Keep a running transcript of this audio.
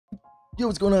Yo,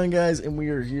 what's going on, guys? And we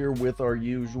are here with our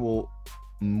usual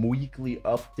weekly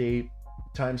update.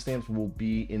 Timestamps will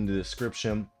be in the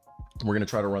description. We're going to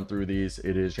try to run through these.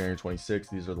 It is January 26th.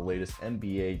 These are the latest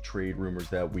NBA trade rumors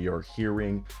that we are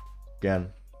hearing.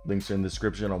 Again, links are in the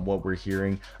description on what we're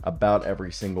hearing about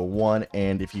every single one.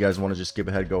 And if you guys want to just skip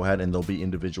ahead, go ahead, and there'll be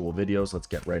individual videos. Let's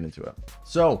get right into it.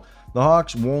 So the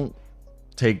Hawks won't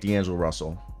take D'Angelo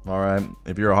Russell. All right.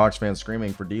 If you're a Hawks fan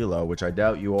screaming for D'Lo, which I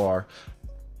doubt you are,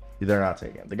 they're not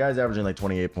taking him. The guy's averaging like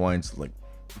 28 points, like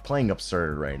playing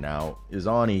absurd right now. Is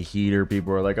on a heater.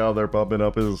 People are like, oh, they're bumping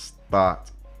up his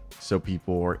spot, so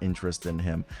people are interested in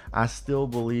him. I still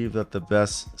believe that the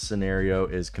best scenario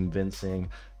is convincing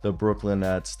the Brooklyn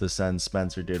Nets to send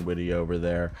Spencer Dinwiddie over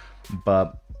there.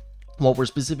 But what we're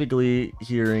specifically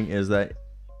hearing is that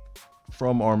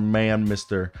from our man,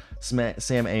 Mr.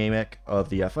 Sam Amick of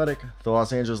The Athletic, the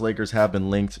Los Angeles Lakers have been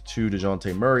linked to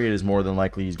Dejounte Murray. It is more than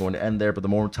likely he's going to end there, but the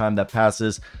more time that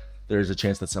passes, there's a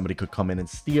chance that somebody could come in and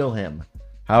steal him.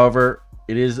 However,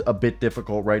 it is a bit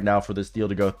difficult right now for this deal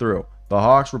to go through. The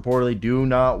Hawks reportedly do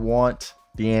not want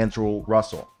D'Angelo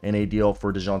Russell in a deal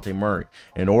for Dejounte Murray.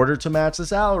 In order to match the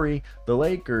salary, the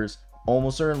Lakers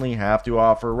almost certainly have to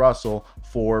offer Russell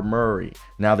for Murray.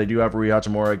 Now, they do have Rui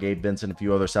Hachimura, Gabe Vincent, a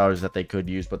few other salaries that they could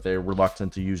use, but they're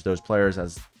reluctant to use those players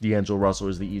as D'Angelo Russell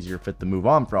is the easier fit to move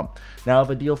on from. Now, if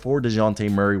a deal for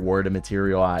Dejounte Murray were to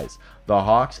materialize, the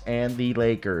Hawks and the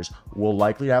Lakers will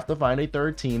likely have to find a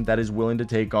third team that is willing to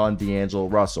take on D'Angelo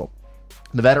Russell.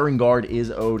 The veteran guard is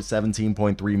owed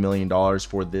 $17.3 million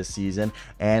for this season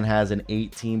and has an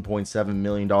 $18.7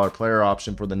 million player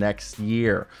option for the next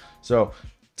year. So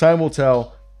time will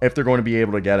tell if they're going to be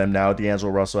able to get him. Now,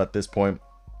 D'Angelo Russell at this point,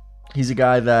 he's a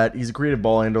guy that he's a creative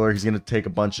ball handler. He's going to take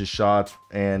a bunch of shots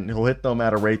and he'll hit them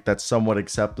at a rate that's somewhat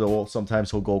acceptable.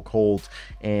 Sometimes he'll go cold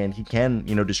and he can,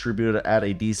 distribute it at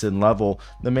a decent level.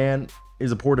 The man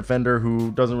is a poor defender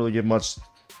who doesn't really give much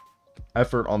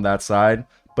effort on that side,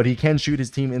 but he can shoot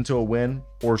his team into a win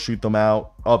or shoot them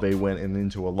out of a win and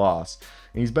into a loss.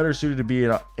 And he's better suited to be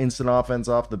an instant offense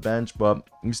off the bench, but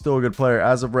he's still a good player.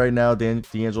 As of right now,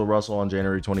 D'Angelo Russell on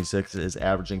January 26th is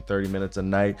averaging 30 minutes a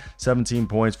night, 17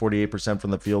 points, 48%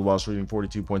 from the field while shooting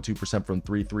 42.2% from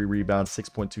 3 rebounds,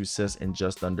 6.2 assists, and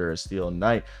just under a steal a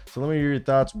night. So let me hear your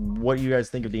thoughts. What do you guys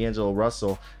think of D'Angelo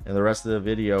Russell? And the rest of the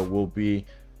video will be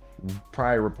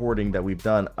prior reporting that we've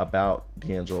done about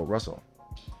D'Angelo Russell.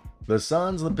 The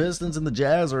Suns, the Pistons, and the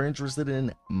Jazz are interested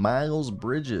in Miles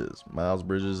Bridges. Miles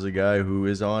Bridges is a guy who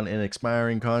is on an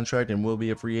expiring contract and will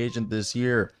be a free agent this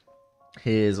year.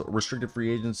 His restricted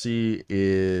free agency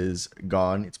is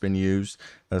gone. It's been used.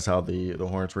 That's how the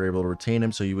Hornets were able to retain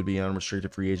him. So he would be an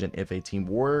unrestricted free agent if a team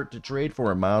were to trade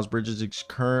for him. Miles Bridges is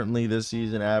currently this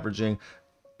season averaging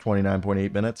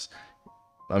 29.8 minutes.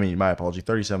 I mean, my apology,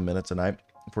 37 minutes a night.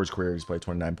 For his career, he's played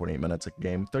 29.8 minutes a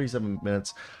game. 37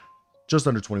 minutes, just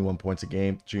under 21 points a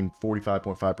game, shooting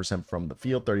 45.5% from the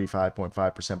field,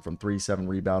 35.5% from 3, 7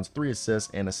 rebounds, 3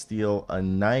 assists, and a steal a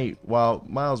night. While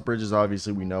Miles Bridges,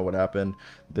 obviously, we know what happened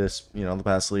this, the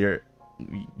past year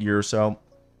or so.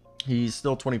 He's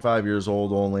still 25 years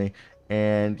old only,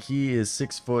 and he is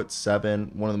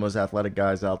 6'7", one of the most athletic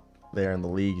guys out there in the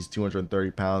league. He's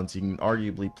 230 pounds. He can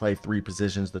arguably play 3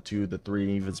 positions, the 2, the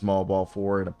 3, even small ball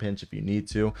 4 in a pinch if you need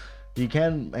to. He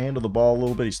can handle the ball a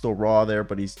little bit. He's still raw there,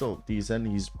 but he's still decent.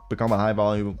 He's become a high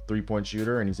volume 3-point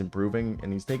shooter, and he's improving,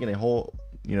 and he's taking a whole,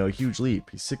 huge leap.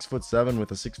 He's 6'7"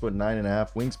 with a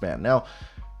 6'9.5" wingspan. Now,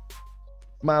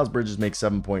 Miles Bridges makes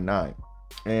 7.9,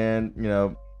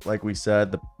 and like we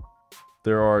said,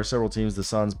 there are several teams, the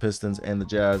Suns, Pistons, and the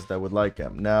Jazz, that would like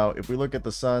him. Now, if we look at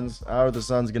the Suns, how are the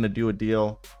Suns going to do a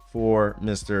deal for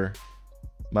Mr.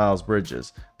 Miles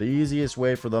Bridges? The easiest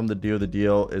way for them to do the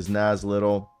deal is Nas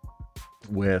Little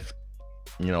with,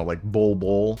 like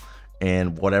Bull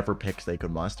and whatever picks they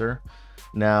could muster.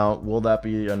 Now, will that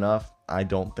be enough? I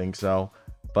don't think so.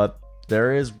 But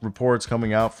there is reports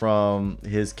coming out from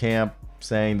his camp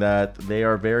saying that they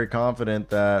are very confident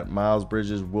that Miles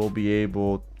Bridges will be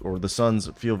able, or the Suns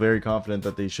feel very confident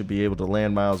that they should be able to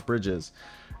land Miles Bridges,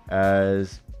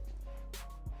 as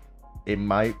it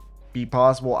might be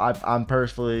possible. I'm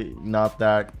personally not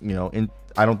that,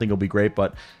 I don't think it'll be great,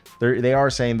 but they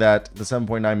are saying that the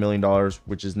 $7.9 million,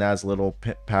 which is Nas Little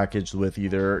packaged with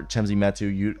either Chemzi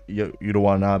Metu, Yuta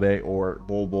Watanabe, or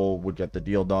Bull, would get the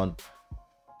deal done.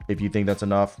 If you think that's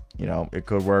enough, it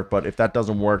could work. But if that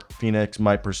doesn't work, Phoenix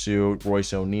might pursue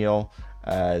Royce O'Neal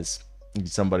as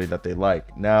somebody that they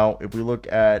like. Now, if we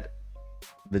look at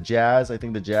the Jazz, I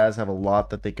think the Jazz have a lot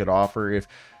that they could offer. If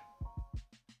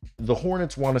the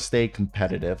Hornets want to stay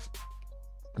competitive,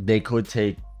 they could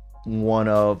take one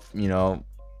of,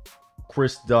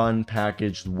 Chris Dunn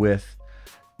packaged with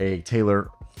a Taylor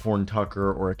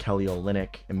Horn-Tucker or a Kelly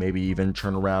Olynyk, and maybe even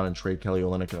turn around and trade Kelly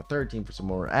Olynyk in a third team for some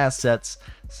more assets,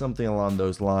 something along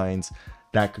those lines.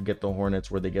 That could get the Hornets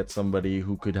where they get somebody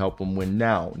who could help them win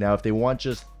now. Now, if they want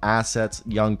just assets,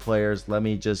 young players, let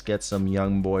me just get some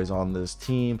young boys on this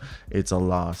team. It's a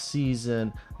lost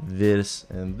season, this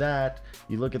and that.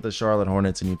 You look at the Charlotte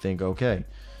Hornets and you think, okay,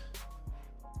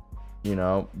 you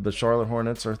know, the Charlotte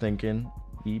Hornets are thinking,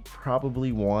 we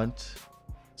probably want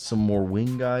some more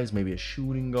wing guys, maybe a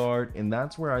shooting guard. And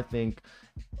that's where I think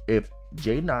if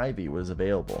Jaden Ivey was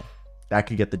available, that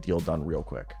could get the deal done real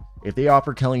quick. If they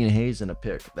offer Kelly and Hayes in a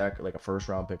pick, that like a first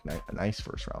round pick, a nice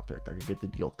first round pick, that could get the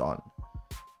deal done.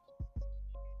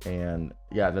 And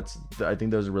yeah, I think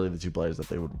those are really the two players that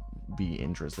they would be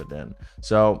interested in.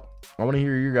 So I want to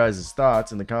hear your guys'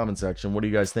 thoughts in the comment section. What do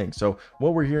you guys think? So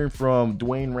what we're hearing from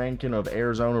Dwayne Rankin of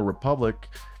Arizona Republic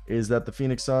is that the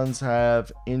Phoenix Suns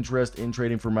have interest in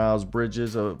trading for Miles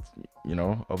Bridges of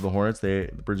the Hornets.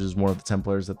 Bridges is one of the 10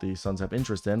 players that the Suns have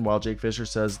interest in, while Jake Fisher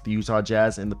says the Utah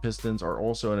Jazz and the Pistons are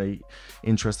also in a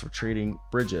interest for trading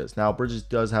Bridges. Now, Bridges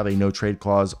does have a no trade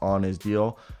clause on his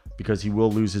deal because he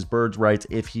will lose his bird rights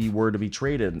if he were to be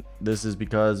traded. This is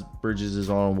because Bridges is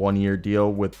on a 1-year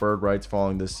deal with bird rights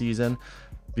following this season,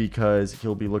 because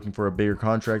he'll be looking for a bigger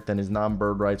contract than his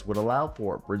non-bird rights would allow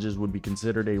for. Bridges would be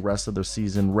considered a rest of the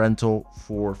season rental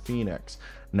for Phoenix.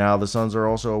 Now, the Suns are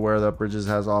also aware that Bridges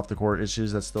has off-the-court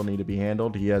issues that still need to be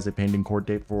handled. He has a pending court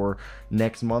date for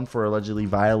next month for allegedly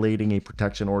violating a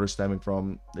protection order stemming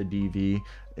from the DV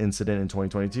incident in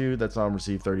 2022. That saw him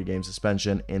receive 30-game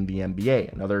suspension in the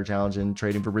NBA. Another challenge in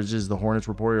trading for Bridges, the Hornets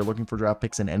reported are looking for draft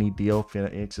picks in any deal.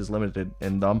 Phoenix is limited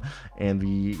in them, and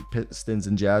the Pistons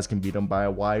and Jazz can beat them by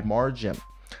a wide margin.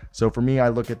 So for me, I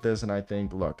look at this and I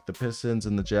think, look, the Pistons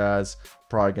and the Jazz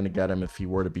probably going to get him if he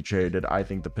were to be traded. I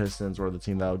think the Pistons are the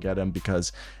team that will get him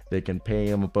because they can pay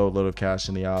him a boatload of cash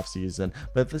in the offseason.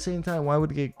 But at the same time, why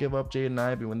would they give up Jaden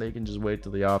Ivey when they can just wait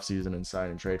till the offseason and sign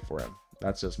and trade for him?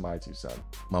 That's just my 2 cents.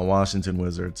 My Washington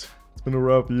Wizards. It's been a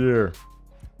rough year.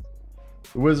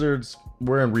 The Wizards,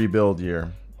 we're in rebuild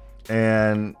year.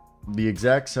 And the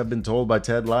execs have been told by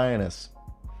Ted Lioness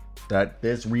that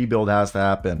this rebuild has to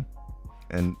happen.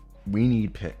 And we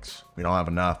need picks. We don't have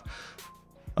enough.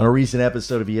 On a recent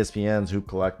episode of ESPN's Hoop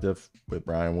Collective with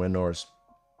Brian Windhorst,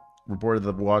 reported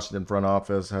that the Washington front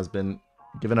office has been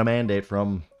given a mandate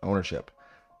from ownership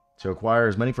to acquire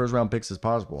as many first-round picks as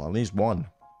possible, at least one.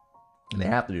 And they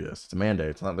have to do this. It's a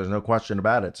mandate. There's no question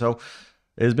about it. So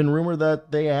it has been rumored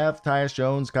that they have Tyus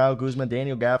Jones, Kyle Kuzma,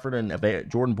 Daniel Gafford, and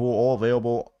Jordan Poole all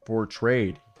available for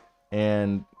trade.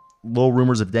 And little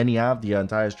rumors of Denny Avdia and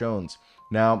Tyus Jones.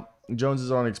 Now, Jones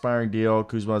is on an expiring deal.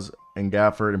 Kuzma's and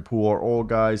Gafford and Poole are old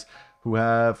guys who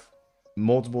have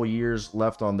multiple years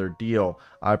left on their deal.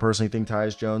 I personally think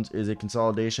Tyus Jones is a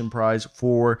consolidation prize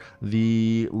for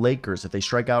the Lakers. If they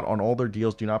strike out on all their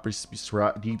deals, do not be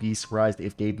surprised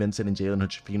if Gabe Vincent and Jalen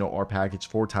Hood-Schifino are packaged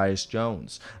for Tyus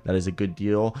Jones. That is a good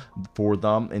deal for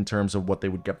them in terms of what they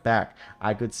would get back.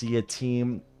 I could see a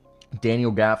team,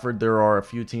 Daniel Gafford, there are a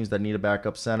few teams that need a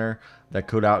backup center that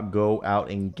could go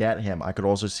out and get him. I could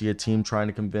also see a team trying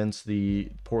to convince the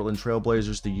Portland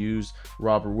Trailblazers to use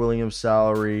Robert Williams'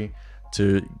 salary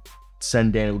to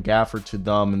send Daniel Gafford to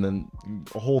them, and then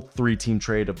a whole 3-team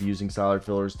trade of using salary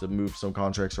fillers to move some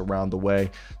contracts around the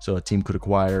way. So a team could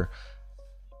acquire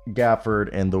Gafford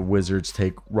and the Wizards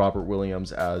take Robert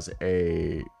Williams as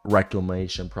a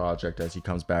reclamation project as he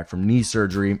comes back from knee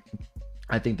surgery.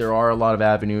 I think there are a lot of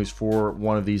avenues for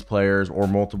one of these players or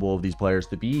multiple of these players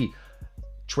to be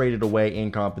traded away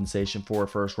in compensation for a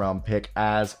first-round pick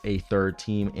as a third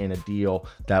team in a deal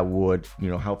that would,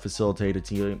 help facilitate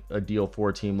a deal for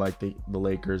a team like the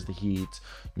Lakers, the Heat,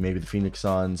 maybe the Phoenix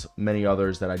Suns, many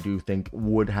others that I do think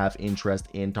would have interest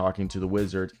in talking to the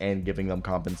Wizards and giving them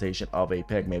compensation of a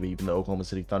pick. Maybe even the Oklahoma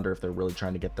City Thunder if they're really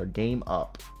trying to get their game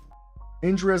up.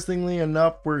 Interestingly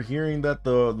enough, we're hearing that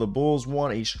the Bulls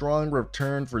want a strong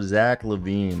return for Zach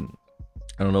LaVine.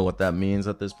 I don't know what that means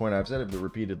at this point. I've said it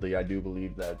repeatedly. I do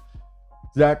believe that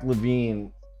Zach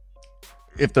LaVine,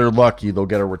 if they're lucky, they'll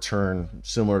get a return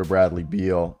similar to Bradley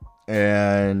Beal.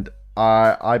 And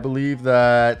I believe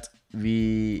that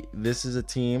this is a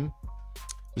team,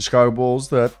 the Chicago Bulls,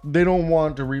 that they don't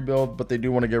want to rebuild, but they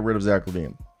do want to get rid of Zach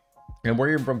LaVine. And we're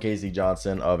hearing from Casey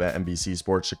Johnson of NBC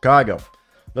Sports Chicago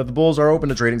that the Bulls are open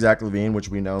to trading Zach LaVine, which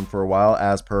we've known for a while,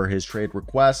 as per his trade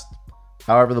request.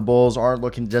 However, the Bulls aren't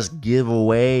looking to just give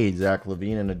away Zach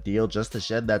LaVine in a deal just to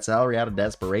shed that salary out of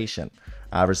desperation.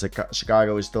 However,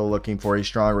 Chicago is still looking for a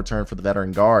strong return for the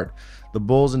veteran guard. The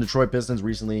Bulls and Detroit Pistons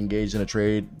recently engaged in a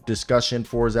trade discussion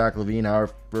for Zach LaVine.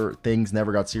 However, things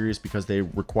never got serious because they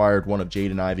required one of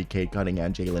Jaden Ivey, Cade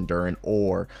Cunningham, Jalen Duren,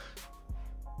 or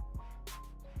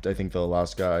I think the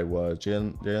last guy was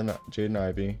Jaden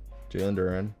Ivey, Jalen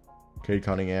Duren, Cade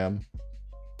Cunningham,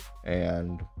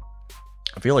 and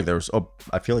I feel like there's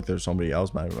somebody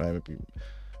else.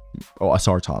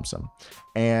 Asar Thompson.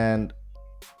 And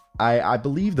I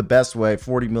believe the best way,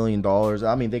 $40 million.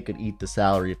 I mean, they could eat the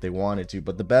salary if they wanted to,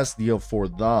 but the best deal for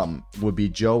them would be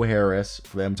Joe Harris.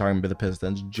 I'm talking about the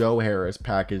Pistons. Joe Harris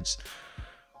packaged,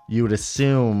 you would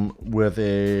assume, with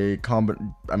a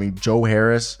Joe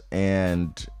Harris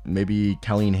and maybe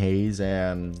Kelly Hayes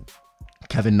and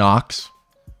Kevin Knox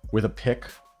with a pick.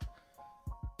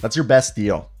 That's your best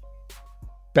deal.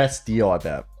 Best deal, I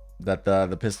bet, that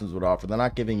the Pistons would offer. They're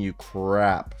not giving you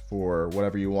crap for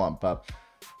whatever you want, but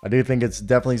I do think it's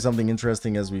definitely something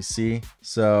interesting as we see.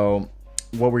 So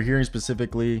what we're hearing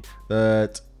specifically,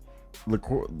 that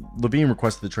LaVine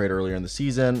requested the trade earlier in the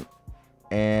season,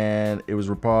 and it was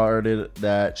reported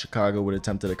that Chicago would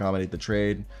attempt to accommodate the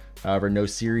trade. However, no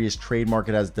serious trade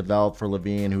market has developed for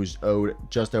LaVine, who's owed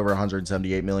just over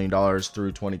 $178 million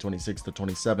through 2026 to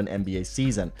 27 NBA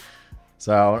season.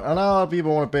 So I know a lot of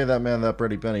people want to pay that man that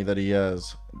pretty penny that he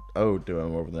has owed to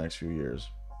him over the next few years.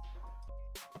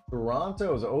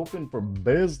 Toronto is open for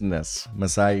business.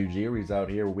 Masai Ujiri's out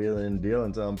here wheeling and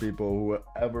dealing, telling people,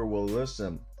 whoever will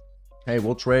listen, hey,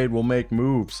 we'll trade, we'll make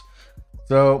moves.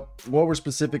 So what we're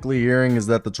specifically hearing is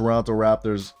that the Toronto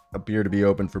Raptors appear to be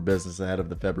open for business ahead of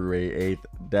the February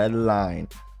 8th deadline,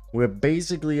 with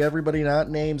basically everybody not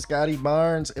named Scotty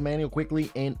Barnes, Emmanuel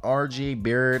Quickley, and RJ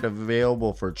Barrett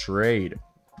available for trade.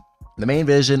 The main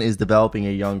vision is developing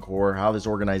a young core, how this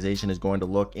organization is going to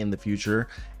look in the future,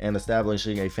 and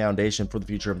establishing a foundation for the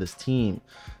future of this team,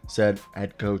 said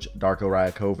head coach Darko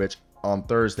Rajakovic on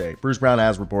Thursday. Bruce Brown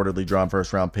has reportedly drawn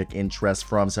first-round pick interest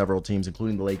from several teams,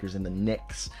 including the Lakers and the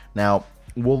Knicks. Now,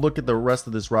 we'll look at the rest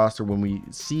of this roster when we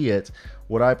see it.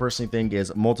 What I personally think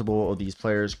is multiple of these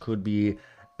players could be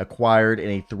acquired in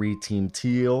a three-team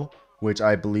deal, which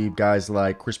I believe guys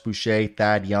like Chris Boucher,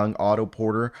 Thad Young, Otto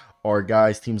Porter are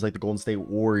guys teams like the Golden State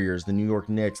Warriors, the New York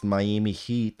Knicks, the Miami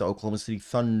Heat, the Oklahoma City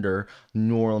Thunder,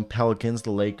 New Orleans Pelicans, the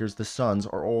Lakers, the Suns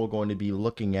are all going to be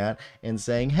looking at and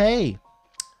saying, hey,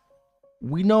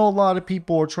 we know a lot of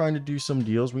people are trying to do some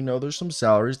deals. We know there's some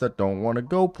salaries that don't want to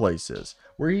go places.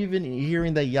 We're even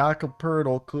hearing that Jakob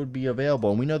Poeltl could be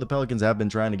available. And we know the Pelicans have been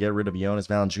trying to get rid of Jonas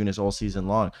Valanciunas all season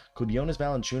long. Could Jonas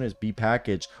Valanciunas be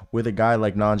packaged with a guy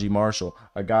like Najee Marshall,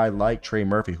 a guy like Trey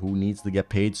Murphy, who needs to get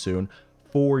paid soon,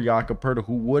 for Jakob Poeltl,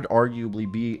 who would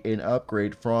arguably be an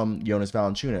upgrade from Jonas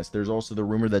Valanciunas? There's also the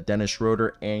rumor that Dennis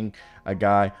Schroeder and a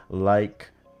guy like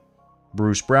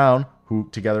Bruce Brown, who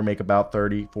together make about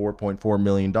 $34.4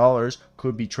 million,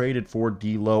 could be traded for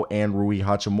D'Lo and Rui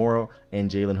Hachimura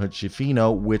and Jalen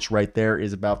Hood-Schifino, which right there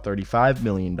is about $35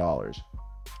 million.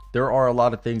 There are a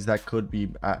lot of things that could be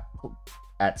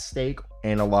at stake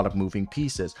and a lot of moving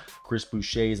pieces. Chris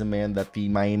Boucher is a man that the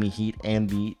Miami Heat and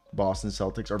the Boston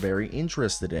Celtics are very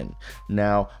interested in.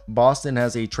 Now, Boston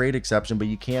has a trade exception, but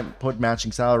you can't put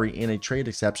matching salary in a trade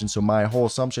exception, so my whole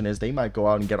assumption is they might go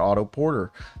out and get Otto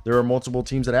Porter. There are multiple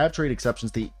teams that have trade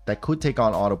exceptions that could take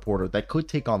on Otto Porter, that could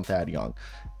take on Thad Young.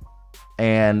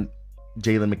 And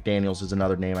Jalen McDaniels is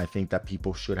another name I think that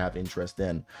people should have interest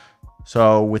in.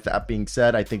 So with that being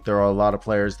said, I think there are a lot of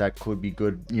players that could be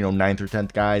good, 9th through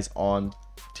 10th guys on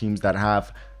teams that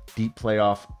have deep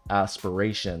playoff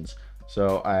aspirations.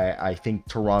 So I think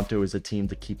Toronto is a team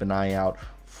to keep an eye out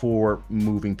for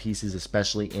moving pieces,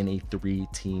 especially in a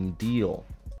 3-team deal.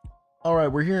 All right,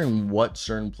 we're hearing what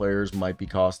certain players might be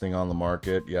costing on the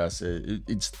market. Yes,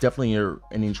 it's definitely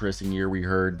an interesting year. We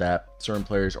heard that certain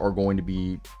players are going to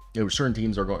be, certain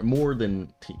teams are going, more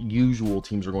than usual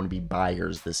teams are going to be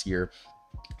buyers this year,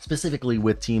 specifically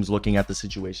with teams looking at the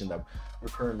situation that we're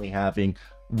currently having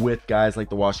with guys like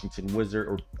the Washington Wizards,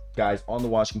 or guys on the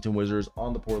Washington Wizards,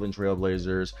 on the Portland Trail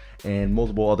Blazers, and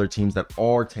multiple other teams that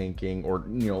are tanking or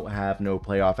have no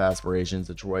playoff aspirations.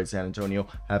 Detroit, San Antonio,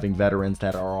 having veterans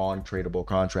that are on tradable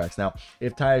contracts. Now,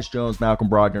 if Tyus Jones, Malcolm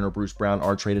Brogdon, or Bruce Brown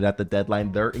are traded at the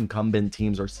deadline, their incumbent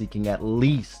teams are seeking at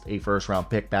least a first-round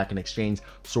pick back in exchange.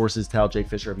 Sources tell Jake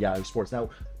Fisher of Yahoo Sports. Now,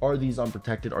 are these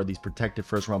unprotected? Are these protected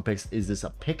first-round picks? Is this a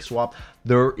pick swap?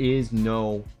 There is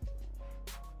no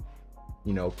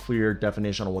clear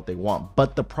definition on what they want,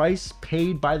 but the price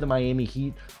paid by the Miami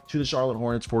Heat to the Charlotte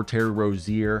Hornets for Terry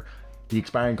Rozier The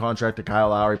expiring contract to Kyle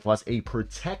Lowry plus a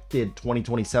protected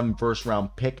 2027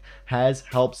 first-round pick has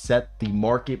helped set the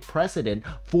market precedent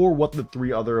for what the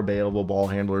 3 other available ball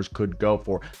handlers could go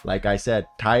for. Like I said,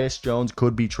 Tyus Jones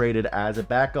could be traded as a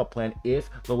backup plan if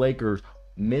the Lakers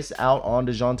miss out on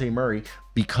Dejounte Murray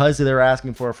because they're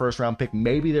asking for a first-round pick.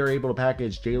 Maybe they're able to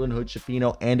package Jalen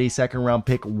Hood-Schifino and a second-round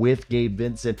pick with Gabe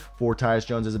Vincent for Tyus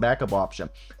Jones as a backup option.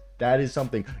 That is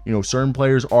something, certain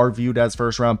players are viewed as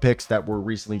first-round picks that were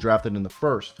recently drafted in the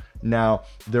first. Now,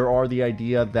 there are the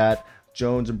idea that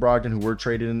Jones and Brogdon, who were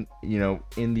traded in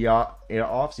the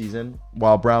offseason,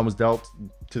 while Brown was dealt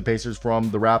to the Pacers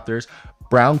from the Raptors,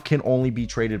 Brown can only be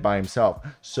traded by himself.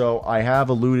 So I have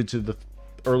alluded to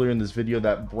earlier in this video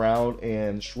that Brown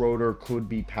and Schroeder could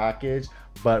be packaged,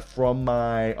 but from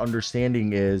my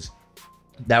understanding is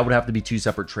that would have to be 2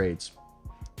 separate trades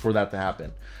for that to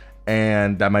happen.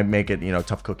 And that might make it,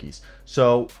 tough cookies.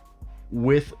 So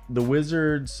with the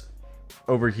Wizards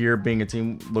over here being a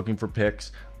team looking for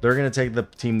picks, they're going to take the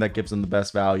team that gives them the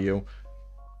best value.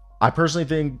 I personally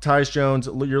think Tyus Jones,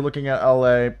 you're looking at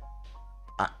LA.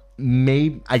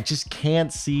 I just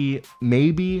can't see.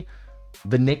 Maybe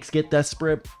the Knicks get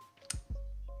desperate.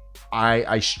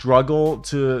 I struggle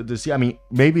to see. I mean,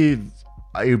 maybe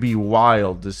it would be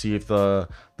wild to see if the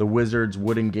Wizards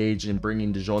would engage in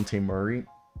bringing Dejounte Murray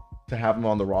to have him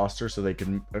on the roster so they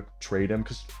can trade him,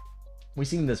 because we've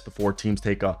seen this before. Teams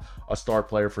take a star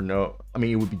player for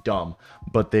it would be dumb,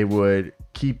 but they would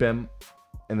keep him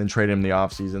and then trade him in the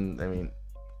offseason. I mean,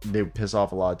 they would piss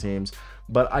off a lot of teams.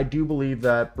 But I do believe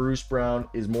that Bruce Brown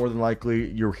is more than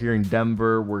likely. You're hearing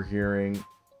Denver, we're hearing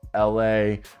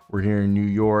LA, we're hearing New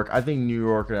York. I think New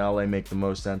York and LA make the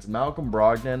most sense. Malcolm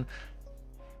Brogdon,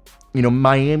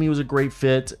 Miami was a great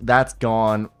fit. That's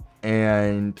gone.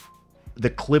 And the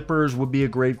Clippers would be a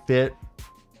great fit.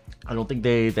 I don't think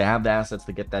they have the assets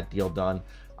to get that deal done.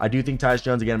 I do think Tyus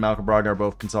Jones, again, and Malcolm Brogdon are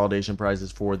both consolidation prizes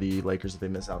for the Lakers if they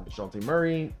miss out on Dejounte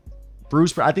Murray.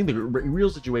 I think the real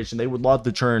situation, they would love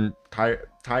to turn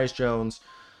Tyus Jones,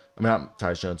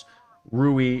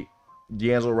 Rui,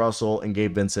 D'Angelo Russell, and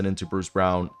Gabe Vincent into Bruce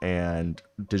Brown and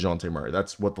Dejounte Murray.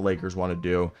 That's what the Lakers want to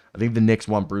do. I think the Knicks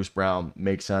want Bruce Brown.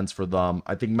 Makes sense for them.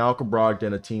 I think Malcolm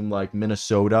Brogdon, a team like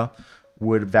Minnesota,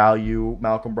 would value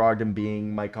Malcolm Brogdon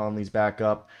being Mike Conley's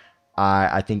backup.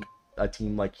 I think a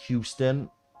team like Houston,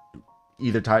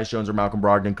 either Tyus Jones or Malcolm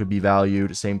Brogdon could be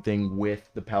valued. Same thing with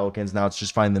the Pelicans. Now it's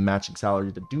just finding the matching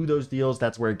salary to do those deals.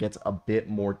 That's where it gets a bit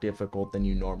more difficult than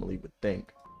you normally would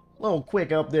think. Little quick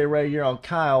update right here on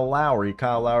Kyle Lowry.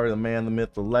 Kyle Lowry, the man, the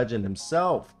myth, the legend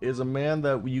himself, is a man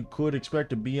that you could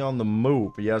expect to be on the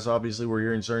move. Yes, obviously we're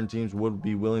hearing certain teams would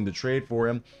be willing to trade for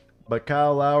him. But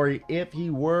Kyle Lowry, if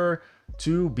he were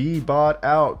to be bought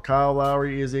out, Kyle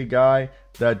Lowry is a guy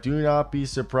that do not be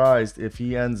surprised if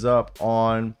he ends up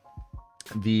on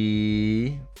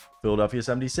the Philadelphia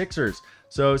 76ers.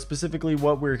 So specifically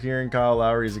what we're hearing, Kyle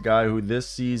Lowry is a guy who this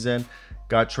season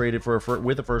got traded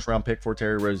with a first-round pick for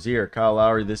Terry Rozier. Kyle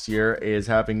Lowry this year is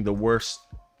having the worst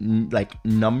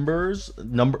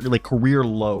career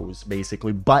lows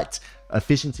basically, but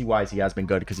efficiency wise he has been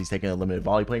good because he's taking a limited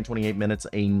volley, playing 28 minutes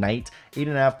a night,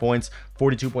 8.5 points,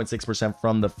 42.6%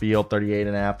 from the field,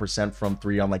 38.5% from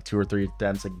 3 on 2 or 3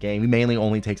 attempts a game. He mainly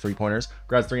only takes 3-pointers,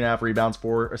 grabs 3.5 rebounds,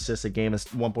 4 assists a game,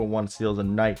 1.1 steals a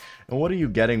night. And what are you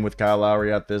getting with Kyle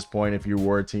Lowry at this point if you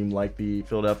were a team like the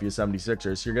Philadelphia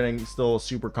 76ers? You're getting still a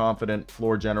super confident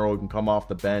floor general who can come off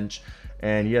the bench,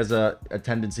 and he has a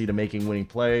tendency to making winning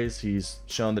plays. He's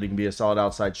shown that he can be a solid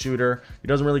outside shooter. He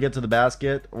doesn't really get to the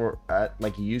basket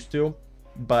like he used to,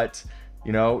 but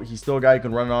he's still a guy who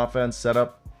can run an offense, set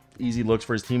up easy looks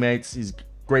for his teammates. He's a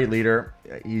great leader.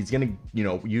 He's gonna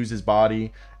use his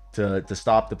body to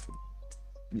stop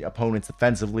the opponents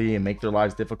defensively and make their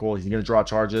lives difficult. He's gonna draw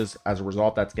charges. As a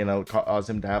result, that's gonna cause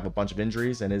him to have a bunch of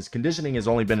injuries, and his conditioning has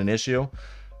only been an issue.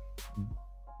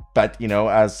 But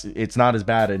as it's not as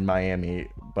bad in Miami,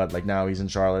 but now he's in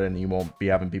Charlotte and he won't be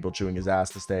having people chewing his ass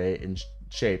to stay in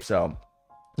shape. So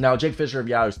now Jake Fisher of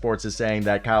Yahoo Sports is saying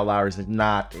that Kyle Lowry is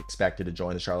not expected to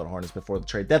join the Charlotte Hornets before the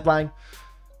trade deadline.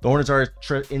 The Hornets are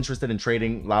interested in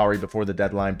trading Lowry before the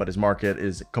deadline, but his market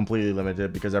is completely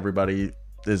limited because everybody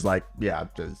is like, yeah,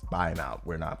 just buy him out.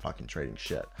 We're not fucking trading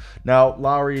shit. Now,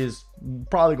 Lowry is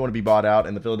probably going to be bought out,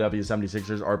 and the Philadelphia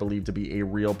 76ers are believed to be a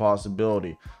real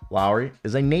possibility. Lowry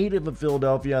is a native of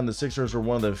Philadelphia, and the Sixers are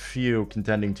one of the few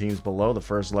contending teams below the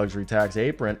first luxury tax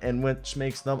apron, and which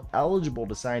makes them eligible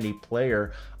to sign a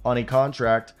player on a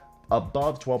contract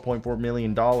above $12.4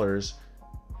 million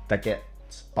that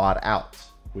gets bought out.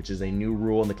 which is a new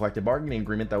rule in the collective bargaining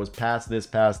agreement that was passed this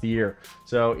past year.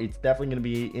 So it's definitely going to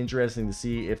be interesting to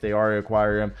see if they are to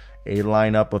acquire him. A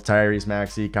lineup of Tyrese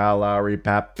Maxey, Kyle Lowry,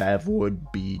 Pat Bev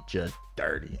would be just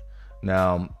dirty.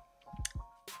 Now,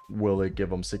 will it give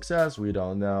them success? We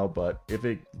don't know, but if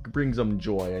it brings them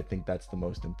joy, I think that's the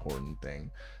most important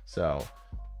thing. So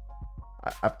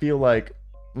I feel like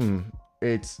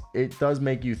it does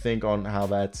make you think on how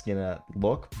that's gonna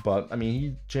look, but I mean,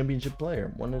 he's a championship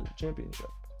player, won a championship.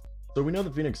 So we know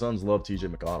the Phoenix Suns love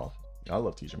TJ McConnell. I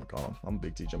love TJ McConnell. I'm a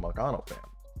big TJ McConnell fan.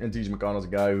 And TJ McConnell's a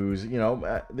guy who's, you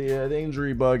know, the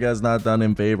injury bug has not done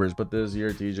him favors. But this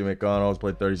year, TJ McConnell has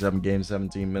played 37 games,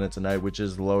 17 minutes a night, which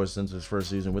is the lowest since his first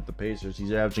season with the Pacers.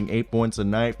 He's averaging 8 points a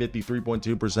night,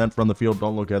 53.2% from the field.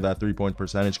 Don't look at that 3-point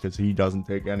percentage because he doesn't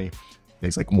take any. He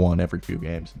takes like one every few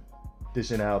games.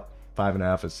 Dishing out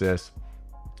 5.5 assists,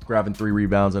 grabbing 3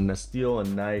 rebounds and a steal a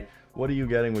night. What are you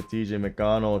getting with TJ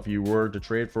McConnell? If you were to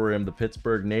trade for him, the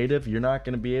Pittsburgh native, you're not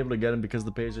going to be able to get him because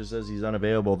the Pacers says he's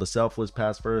unavailable. The selfless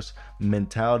pass first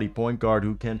mentality point guard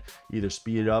who can either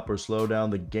speed up or slow down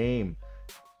the game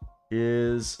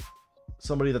is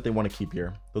somebody that they want to keep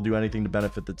here. They'll do anything to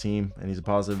benefit the team, and he's a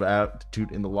positive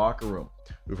attitude in the locker room.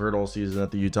 We've heard all season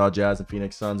that the Utah Jazz and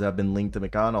Phoenix Suns have been linked to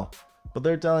McConnell. But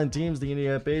they're telling teams, the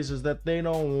Indiana Pacers, that they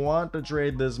don't want to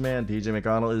trade this man. TJ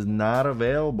McConnell is not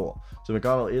available. So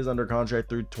McConnell is under contract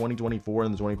through 2024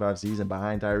 in the 25 season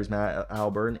behind Tyrese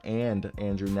Halliburton and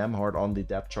Andrew Nembhard on the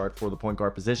depth chart for the point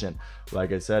guard position.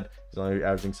 Like I said, he's only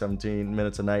averaging 17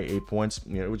 minutes a night, 8 points,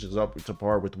 which is up to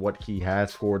par with what he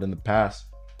has scored in the past.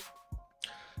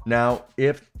 Now,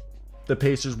 if the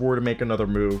Pacers were to make another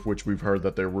move, which we've heard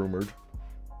that they're rumored,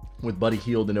 with Buddy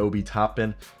Hield and Obi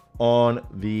Toppin on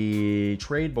the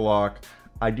trade block,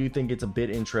 I do think it's a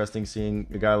bit interesting seeing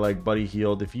a guy like Buddy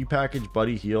Hield. If you package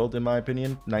Buddy Hield, in my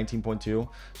opinion, 19.2,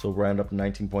 so round up to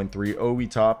 19.3, Obi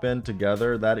Toppin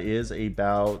together, that is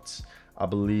about, I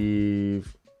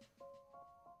believe,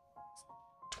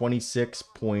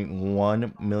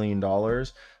 $26.1 million.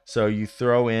 So you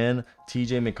throw in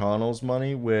TJ McConnell's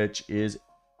money, which is,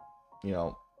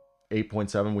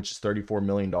 8.7, which is $34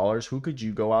 million. Who could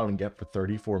you go out and get for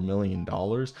 $34 million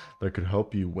that could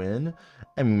help you win?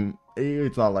 I mean,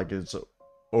 it's not like it's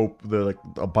like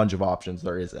a bunch of options.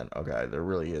 There isn't. Okay, there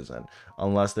really isn't.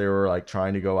 Unless they were like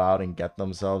trying to go out and get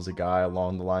themselves a guy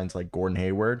along the lines like Gordon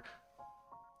Hayward.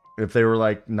 If they were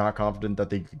like not confident that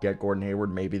they could get Gordon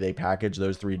Hayward, maybe they package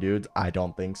those 3 dudes. I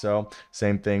don't think so.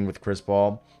 Same thing with Chris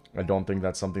Paul. I don't think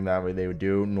that's something that way they would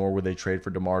do, nor would they trade for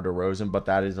DeMar DeRozan, but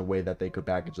that is a way that they could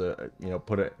package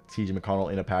put a TJ McConnell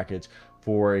in a package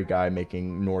for a guy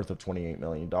making north of $28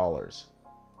 million.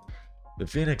 The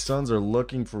Phoenix Suns are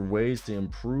looking for ways to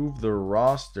improve their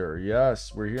roster.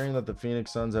 Yes, we're hearing that the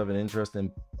Phoenix Suns have an interest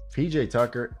in PJ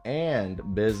Tucker and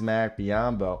Bismack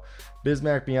Biyombo.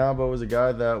 Bismack Biyombo is a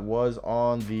guy that was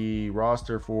on the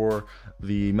roster for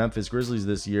the Memphis Grizzlies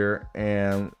this year,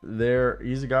 and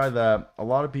he's a guy that a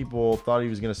lot of people thought he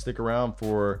was going to stick around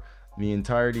for the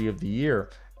entirety of the year.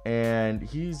 And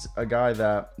he's a guy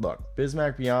that, look,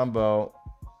 Bismack Biyombo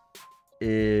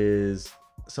is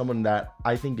someone that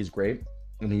I think is great,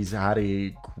 and he's had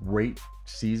a great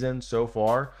season so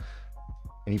far.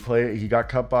 And he got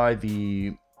cut by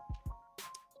the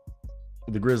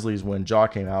Grizzlies when Ja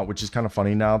came out, which is kind of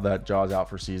funny now that Ja's out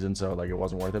for season, so like it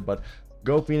wasn't worth it. But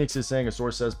Go Phoenix is saying, a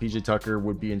source says PJ Tucker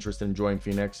would be interested in joining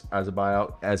Phoenix as a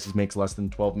buyout, as he makes less than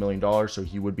 $12 million, so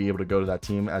he would be able to go to that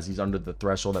team as he's under the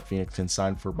threshold that Phoenix can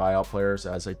sign for buyout players,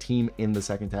 as a team in the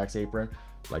second tax apron,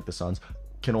 like the Suns,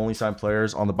 can only sign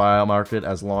players on the buyout market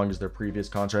as long as their previous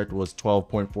contract was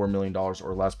 $12.4 million or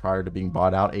less prior to being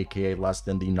bought out, aka less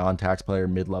than the non-tax player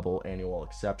mid-level annual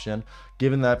exception.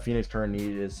 Given that Phoenix current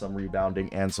need is some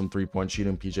rebounding and some three-point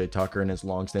shooting, PJ Tucker and his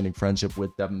long-standing friendship with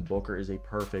Devin Booker is a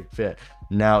perfect fit.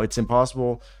 Now, it's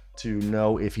impossible to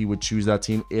know if he would choose that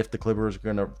team if the Clippers are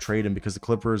going to trade him, because the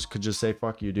Clippers could just say,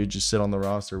 fuck you, dude, just sit on the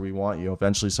roster, we want you.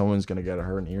 Eventually someone's going to get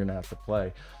hurt and you're going to have to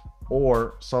play.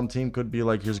 Or some team could be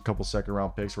like, here's a couple second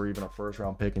round picks or even a first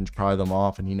round pick and pry them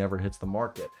off, and he never hits the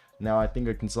market. Now, I think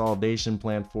a consolidation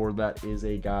plan for that is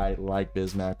a guy like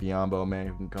Bismack Biyombo, man,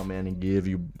 who can come in and give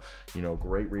you,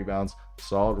 great rebounds,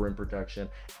 solid rim protection,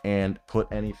 and put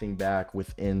anything back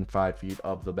within 5 feet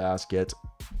of the basket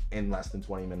in less than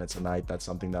 20 minutes a night. That's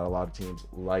something that a lot of teams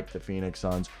like the Phoenix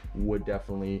Suns would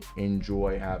definitely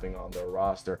enjoy having on their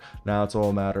roster. Now, it's all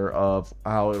a matter of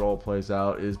how it all plays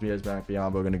out. Is Bismack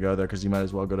Biyombo going to go there? Because he might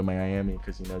as well go to Miami,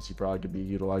 because he knows he probably could be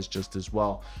utilized just as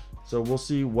well. So we'll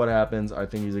see what happens. I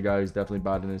think he's a guy who's definitely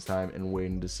biding his time and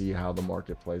waiting to see how the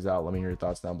market plays out. Let me hear your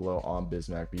thoughts down below on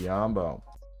Bismack Biyombo.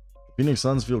 Phoenix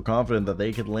Suns feel confident that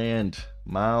they could land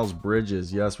Miles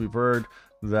Bridges. Yes, we've heard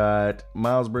that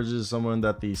Miles Bridges is someone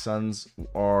that the Suns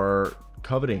are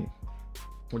coveting,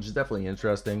 which is definitely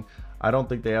interesting. I don't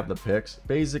think they have the picks.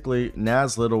 Basically,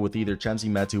 Naz Little with either Chemsy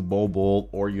Metu, Bol,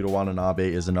 or Yuta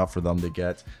Watanabe is enough for them to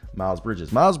get Miles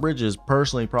Bridges. Miles Bridges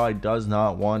personally probably does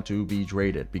not want to be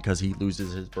traded because he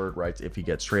loses his bird rights if he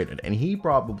gets traded. And he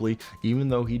probably, even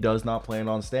though he does not plan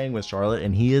on staying with Charlotte,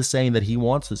 and he is saying that he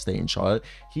wants to stay in Charlotte,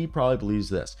 he probably believes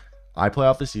this. I play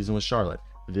off the season with Charlotte.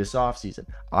 This offseason,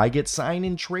 I get signed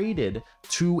and traded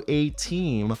to a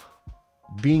team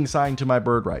being signed to my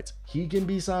bird rights. He can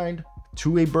be signed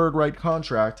to a bird right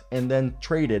contract and then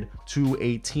traded to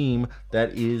a team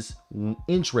that is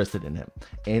interested in him.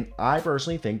 And I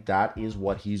personally think that is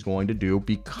what he's going to do,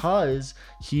 because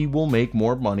he will make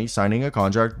more money signing a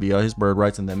contract via his bird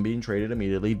rights and then being traded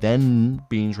immediately than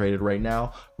being traded right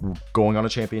now, going on a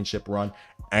championship run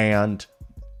and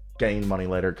getting money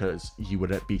later, because he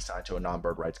would be signed to a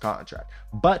non-bird rights contract.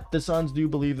 But the Suns do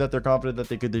believe that they're confident that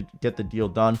they could get the deal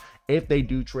done. If they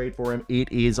do trade for him,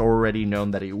 it is already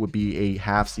known that it would be a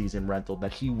half-season rental,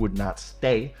 that he would not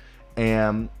stay,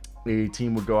 and a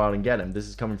team would go out and get him. This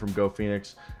is coming from Go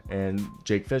Phoenix and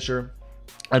Jake Fisher.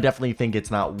 I definitely think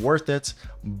it's not worth it,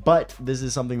 but this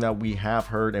is something that we have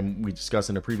heard and we discussed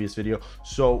in a previous video.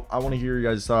 So I want to hear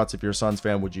your guys' thoughts. If you're a Suns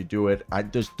fan, would you do it? I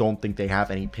just don't think they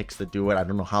have any picks to do it. I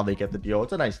don't know how they get the deal.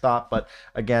 It's a nice thought, but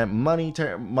again,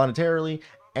 monetarily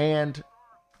and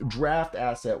draft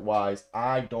asset wise,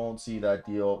 I don't see that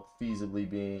deal feasibly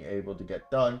being able to get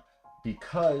done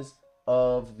because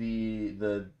of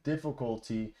the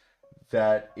difficulty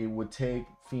that it would take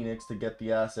Phoenix to get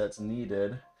the assets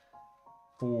needed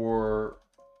for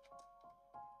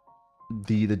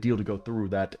the deal to go through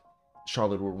that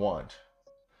Charlotte would want.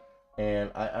 And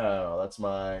I don't know, that's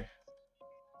my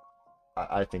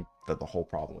I think that the whole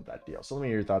problem with that deal. So let me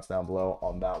hear your thoughts down below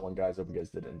on that one, guys. Hope you guys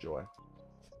did enjoy.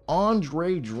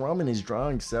 Andre Drummond is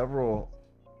drawing several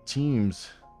teams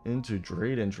into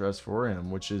trade interest for him,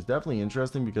 which is definitely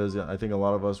interesting, because I think a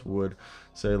lot of us would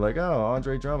say like, oh,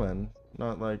 Andre Drummond,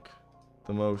 not like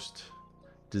the most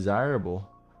desirable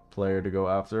player to go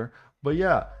after, but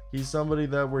yeah, he's somebody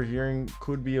that we're hearing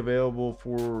could be available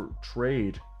for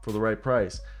trade for the right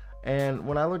price. And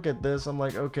when I look at this, I'm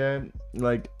like, okay,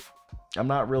 like, I'm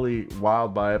not really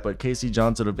wild by it, but Casey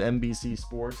Johnson of NBC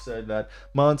Sports said that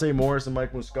Monte Morris and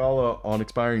Mike Muscala on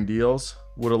expiring deals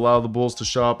would allow the Bulls to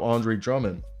shop Andre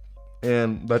Drummond,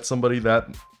 and that's somebody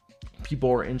that people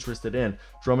are interested in.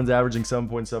 Drummond's averaging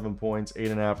 7.7 points,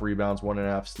 8.5 rebounds,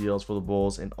 1.5 steals for the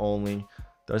Bulls, and only,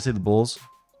 did I say the Bulls?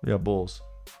 Yeah, Bulls.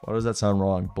 Why does that sound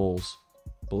wrong? Bulls.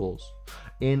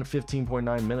 In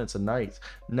 15.9 minutes a night.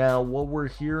 Now, what we're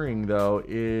hearing, though,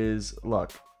 is,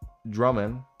 look,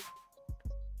 Drummond,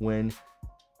 when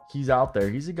he's out there,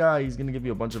 he's a guy, he's going to give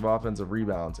you a bunch of offensive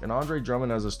rebounds. And Andre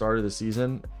Drummond, as a start of the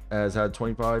season, has had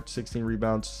 25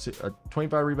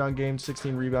 rebound game,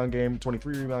 16 rebound game,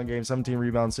 23 rebound game, 17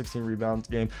 rebounds, 16 rebounds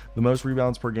game. The most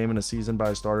rebounds per game in a season by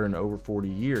a starter in over 40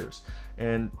 years.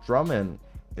 And Drummond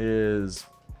is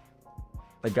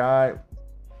a guy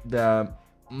that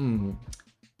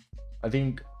I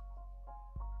think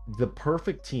the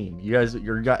perfect team. You guys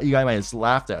might have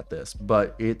laughed at this,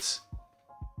 but it's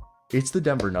the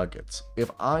Denver Nuggets.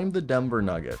 If I'm the Denver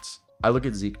Nuggets, I look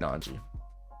at Zeke Nnaji and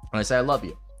I say, I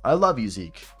love you,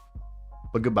 Zeke,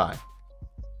 but goodbye.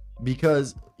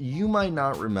 Because you might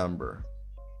not remember,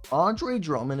 Andre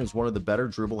Drummond is one of the better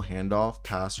dribble handoff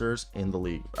passers in the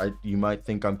league. You might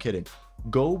think I'm kidding.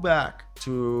 Go back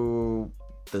to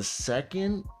the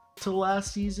second to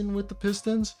last season with the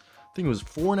Pistons. I think it was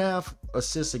 4.5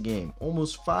 assists a game,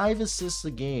 almost 5 assists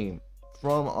a game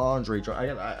from Andre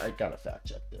Drummond. I gotta fact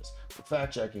check this. We're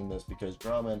fact checking this because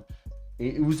Drummond,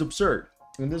 it was absurd.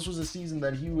 And this was a season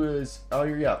that he was,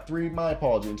 my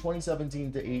apology, in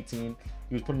 2017 to 18,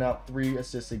 he was putting out 3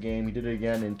 assists a game. He did it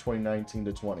again in 2019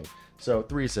 to 20. So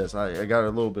 3 assists. I got a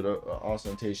little bit of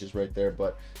ostentatious right there,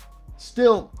 but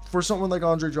still, for someone like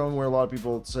Andre Drummond, where a lot of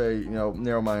people say,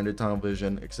 narrow-minded, tunnel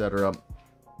vision, etc.,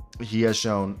 he has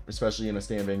shown, especially in a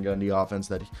Stan Van Gundy offense,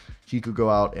 that he could go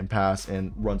out and pass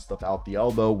and run stuff out the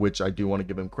elbow, which I do want to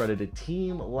give him credit. A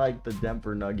team like the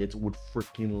Denver Nuggets would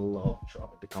freaking love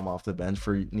Drummond to come off the bench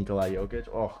for Nikola Jokic.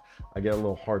 Oh, I get a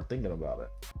little hard thinking about it.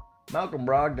 Malcolm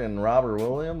Brogdon and Robert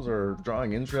Williams are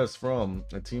drawing interest from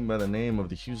a team by the name of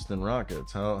the Houston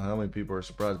Rockets. How many people are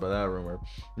surprised by that rumor?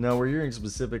 Now, we're hearing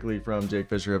specifically from Jake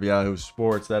Fisher of Yahoo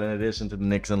Sports that in addition to the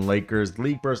Knicks and Lakers,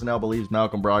 league personnel believes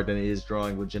Malcolm Brogdon is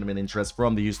drawing legitimate interest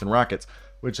from the Houston Rockets,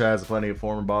 which has plenty of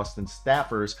former Boston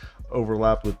staffers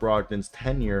overlapped with Brogdon's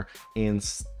tenure in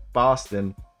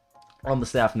Boston on the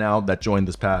staff now that joined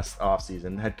this past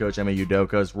offseason. Head coach Ime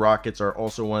Udoka's Rockets are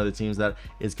also one of the teams that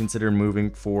is considered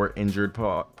moving for injured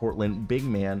Portland big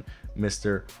man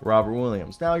Mr. Robert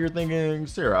Williams. Now you're thinking,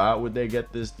 Sarah, how would they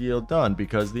get this deal done?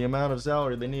 Because the amount of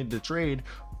salary they need to trade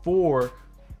for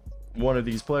one of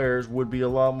these players would be a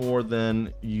lot more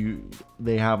than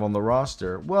they have on the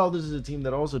roster. Well, this is a team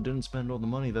that also didn't spend all the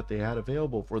money that they had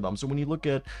available for them. So when you look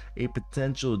at a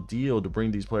potential deal to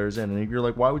bring these players in, and you're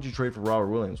like, why would you trade for Robert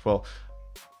Williams? Well,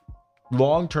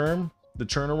 long term, the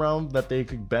turnaround that they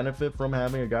could benefit from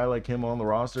having a guy like him on the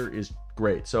roster is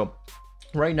great. So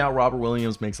right now, Robert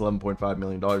Williams makes $11.5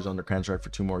 million under contract for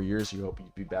 2 more years. You hope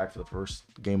he'd be back for the first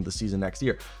game of the season next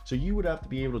year. So you would have to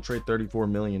be able to trade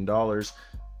 $34 million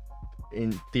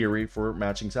in theory for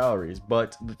matching salaries.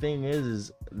 But the thing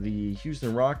is the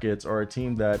Houston Rockets are a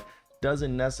team that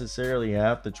doesn't necessarily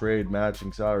have to trade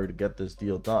matching salary to get this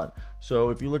deal done. So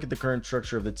if you look at the current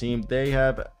structure of the team, they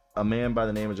have a man by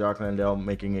the name of Jock Landale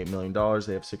making $8 million.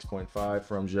 They have 6.5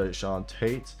 from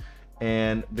Dejounte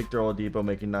and Victor Oladipo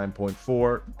making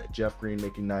 9.4, Jeff Green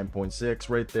making 9.6.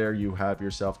 Right there, you have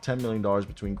yourself $10 million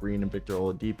between Green and Victor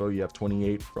Oladipo. You have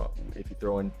 28 from, if you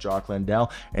throw in Jock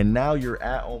Landale, and now you're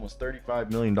at almost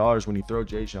 $35 million when you throw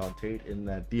Dejounte in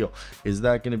that deal. Is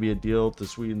that going to be a deal to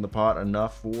sweeten the pot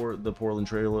enough for the Portland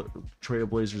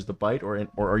Trailblazers to bite, or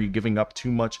are you giving up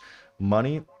too much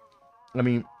money? I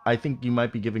mean, I think you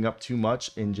might be giving up too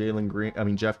much in Jeff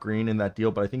Green in that deal,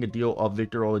 but I think a deal of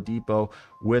Victor Oladipo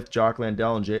with Jock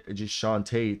Landale and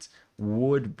Dejounte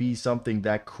would be something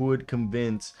that could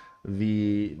convince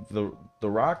the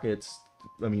Rockets,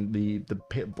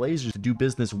 the Blazers, to do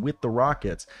business with the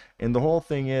Rockets. And the whole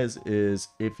thing is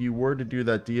if you were to do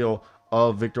that deal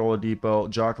of Victor Oladipo,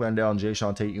 Jock Landale, and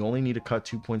Dejounte, you only need to cut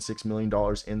 $2.6 million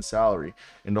in salary.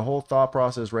 And the whole thought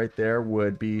process right there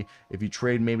would be, if you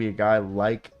trade maybe a guy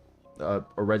like a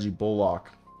Reggie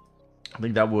Bullock, I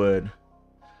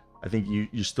think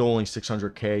you're still only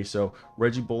 $600K. So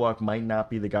Reggie Bullock might not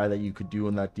be the guy that you could do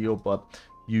in that deal, but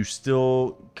you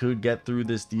still could get through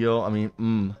this deal. I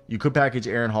mean, you could package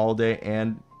Aaron Holiday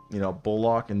and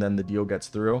Bullock, and then the deal gets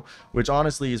through, which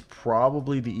honestly is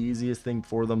probably the easiest thing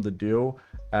for them to do,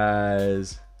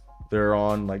 as they're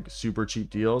on like super cheap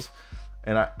deals.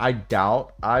 And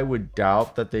I would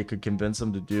doubt that they could convince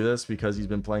him to do this because he's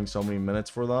been playing so many minutes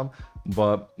for them.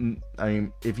 But I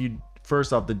mean,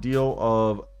 first off, the deal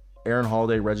of Aaron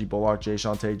Holiday, Reggie Bullock,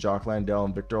 Dejounte, Jock Landale,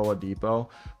 and Victor Oladipo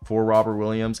for Robert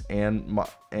Williams and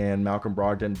Malcolm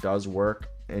Brogdon does work,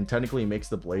 and technically makes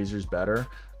the Blazers better.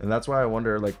 And that's why I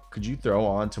wonder, like, could you throw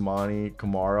on Toumani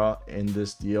Camara in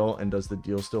this deal, and does the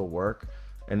deal still work?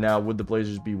 And now, would the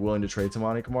Blazers be willing to trade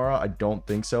Toumani Camara? I don't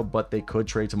think so, but they could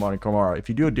trade Toumani Camara. If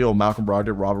you do a deal with Malcolm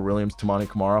Brogdon, Robert Williams, Toumani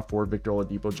Camara for Victor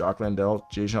Oladipo, Jock Landale,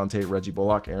 Dejounte, Reggie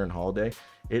Bullock, Aaron Holiday,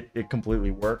 it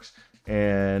completely works.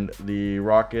 And the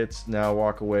Rockets now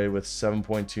walk away with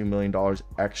 $7.2 million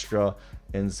extra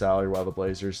in salary, while the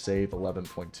Blazers save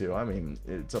 11.2. I mean,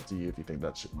 it's up to you if you think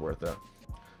that's worth it.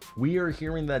 We are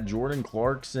hearing that Jordan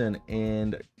Clarkson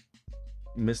and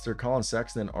Mr. Collin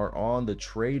Sexton are on the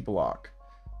trade block,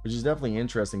 which is definitely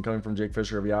interesting coming from Jake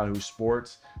Fisher of Yahoo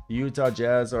Sports. The Utah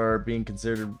Jazz are being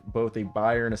considered both a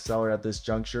buyer and a seller at this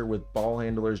juncture, with ball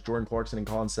handlers Jordan Clarkson and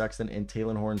Collin Sexton and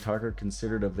Talen Horton-Tucker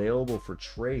considered available for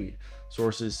trade,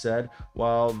 sources said.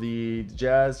 While the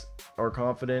Jazz are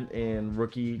confident in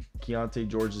rookie Keontae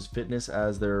George's fitness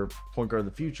as their point guard of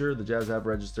the future, the Jazz have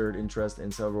registered interest in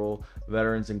several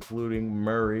veterans, including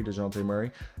Dejounte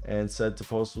Murray, and said to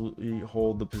possibly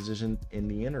hold the position in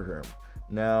the interim.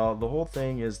 Now, the whole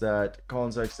thing is that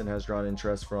Collin Sexton has drawn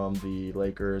interest from the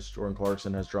Lakers. Jordan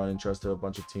Clarkson has drawn interest to a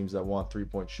bunch of teams that want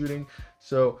three-point shooting.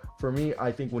 So, for me, I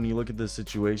think when you look at this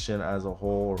situation as a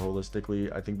whole, or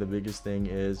holistically, I think the biggest thing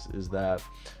is that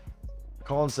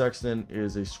Collin Sexton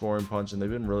is a scoring punch, and they've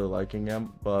been really liking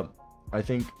him. But I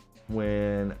think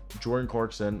when Jordan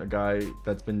Clarkson, a guy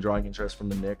that's been drawing interest from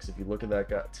the Knicks, if you look at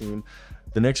that team,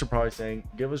 the Knicks are probably saying,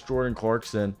 give us Jordan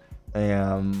Clarkson,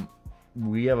 and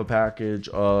we have a package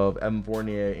of Evan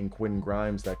Fournier and Quentin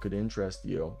Grimes that could interest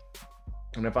you.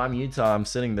 And if I'm Utah, I'm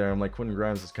sitting there, I'm like, Quentin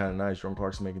Grimes is kind of nice. Jordan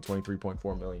Clarkson making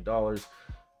 $23.4 million.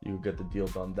 You get the deal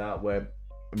done that way.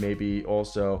 Maybe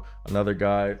also another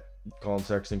guy, Collin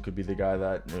Sexton, could be the guy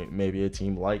that maybe a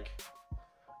team like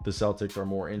the Celtics are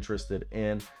more interested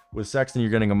in. With Sexton,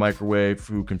 you're getting a microwave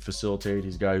who can facilitate.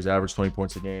 He's a guy who's averaged 20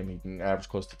 points a game. He can average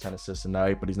close to 10 assists a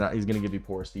night, but he's going to give you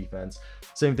porous defense.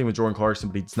 Same thing with Jordan Clarkson,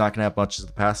 but he's not going to have much as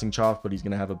the passing chops, but he's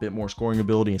going to have a bit more scoring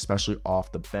ability, especially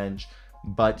off the bench.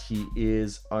 but he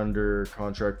is under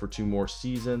contract for 2 more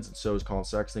seasons. And so is Collin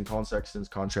Sexton. Collin Sexton's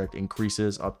contract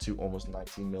increases up to almost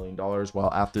 $19 million, while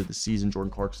after the season,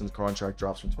 Jordan Clarkson's contract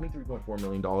drops from $23.4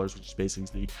 million, which is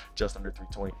basically just under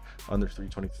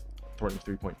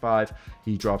 23.5.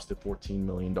 He drops to $14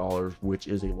 million, which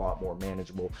is a lot more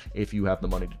manageable if you have the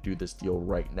money to do this deal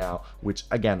right now, which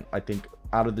again, I think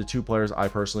out of the two players, I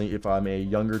personally, if I'm a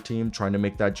younger team trying to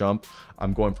make that jump,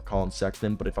 I'm going for Collin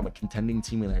Sexton. But if I'm a contending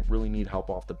team and I really need help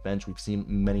off the bench, we've seen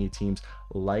many teams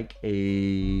like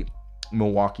a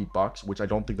Milwaukee Bucks, which I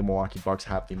don't think the Milwaukee Bucks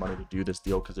have the money to do this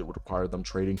deal because it would require them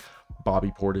trading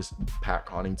Bobby Portis, Pat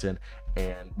Connaughton,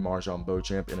 and Marjon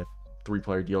Beauchamp in a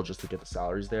 3-player deal just to get the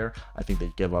salaries there. I think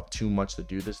they give up too much to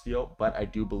do this deal, but I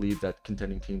do believe that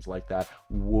contending teams like that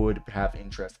would have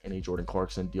interest in a Jordan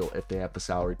Clarkson deal if they have the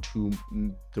salary to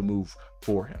move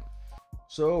for him.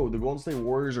 So the Golden State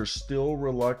Warriors are still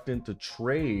reluctant to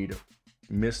trade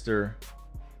Mr.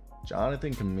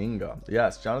 Jonathan Kuminga.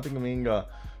 Yes, Jonathan Kuminga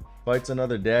fights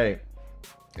another day.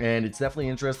 And it's definitely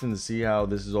interesting to see how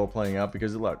this is all playing out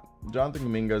because, look, Jonathan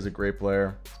Kuminga is a great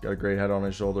player. He's got a great head on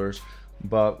his shoulders.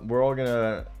 But we're all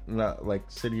gonna not like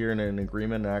sit here in an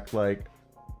agreement and act like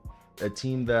a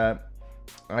team that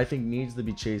I think needs to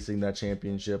be chasing that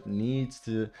championship, needs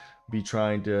to be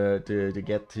trying to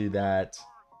get to that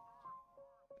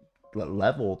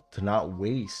level, to not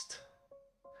waste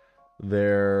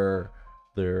their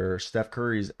Steph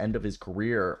Curry's end of his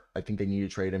career. I think they need to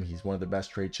trade him. He's one of the best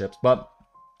trade chips. But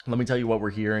let me tell you what we're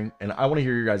hearing, and I want to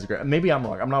hear your guys' agree. Maybe I'm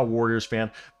wrong. I'm not a Warriors fan,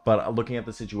 but looking at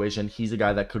the situation, he's a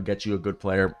guy that could get you a good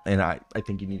player, and I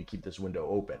think you need to keep this window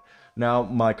open. Now,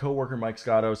 my coworker Mike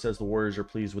Scotto says the Warriors are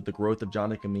pleased with the growth of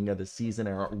Jonathan Kuminga this season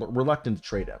and are reluctant to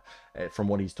trade him. From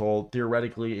what he's told,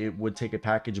 theoretically, it would take a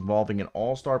package involving an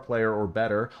all-star player or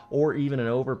better, or even an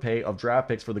overpay of draft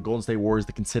picks for the Golden State Warriors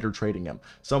to consider trading him.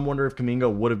 Some wonder if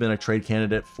Kuminga would have been a trade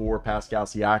candidate for Pascal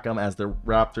Siakam, as the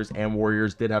Raptors and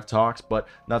Warriors did have talks, but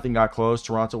nothing got close.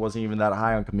 Toronto wasn't even that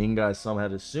high on Kuminga as some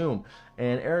had assumed.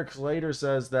 And Eric Slater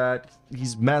says that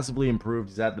he's massively improved.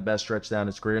 He's at the best stretch down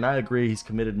his career. And I agree, he's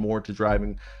committed more to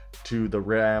driving to the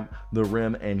rim,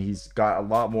 and he's got a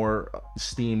lot more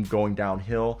steam going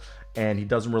downhill. And he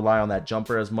doesn't rely on that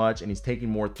jumper as much. And he's taking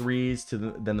more threes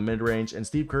than the mid-range. And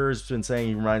Steve Kerr's been saying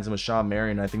he reminds him of Sean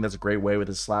Marion. I think that's a great way with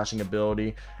his slashing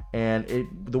ability. And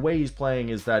the way he's playing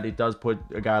is that it does put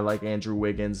a guy like Andrew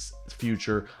Wiggins'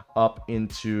 future up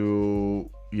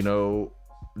into,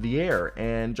 the air.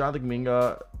 And Jonathan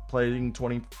Kuminga playing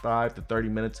 25 to 30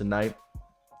 minutes a night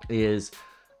it's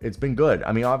been good.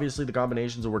 I mean, obviously the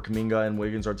combinations of where Kuminga and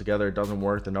Wiggins are together, it doesn't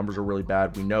work. The numbers are really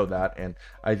bad. We know that. And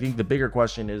I think the bigger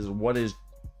question is, what is,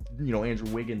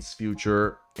 Andrew Wiggins'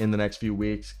 future in the next few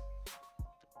weeks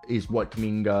is what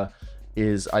Kuminga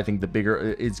is. I think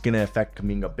it's going to affect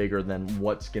Kuminga bigger than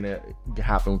what's going to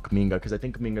happen with Kuminga, because I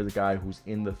think Kuminga is a guy who's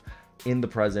in the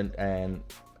present, and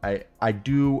I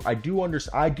do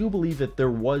believe that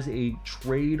there was a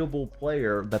tradable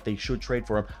player that they should trade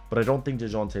for him, but I don't think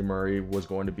Dejounte Murray was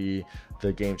going to be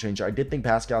the game changer. I did think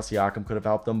Pascal Siakam could have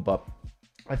helped them, but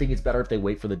I think it's better if they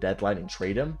wait for the deadline and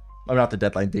trade him. Or not the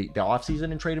deadline, the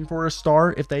offseason, and trade him for a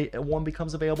star if one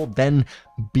becomes available, then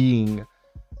being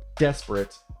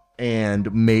desperate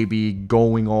and maybe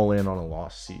going all in on a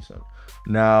lost season.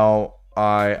 Now,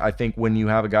 I think when you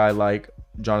have a guy like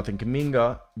Jonathan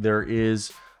Kuminga, there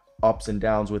is ups and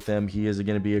downs with him. He is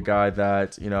going to be a guy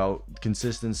that,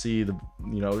 consistency,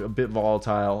 a bit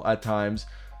volatile at times.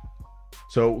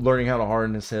 So learning how to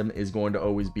harness him is going to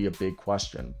always be a big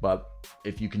question. But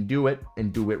if you can do it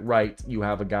and do it right, you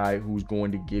have a guy who's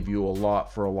going to give you a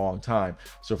lot for a long time.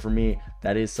 So for me,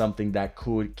 that is something that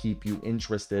could keep you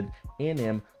interested in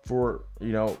him for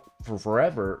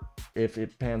forever if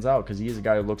it pans out, because he is a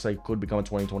guy who looks like he could become a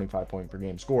 20-25 point per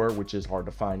game scorer, which is hard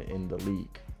to find in the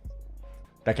league,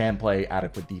 that can play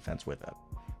adequate defense with it.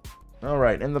 All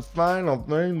right, and the final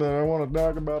thing that I want to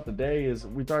talk about today is,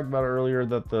 we talked about earlier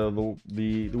that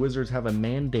the Wizards have a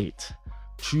mandate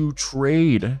to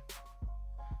trade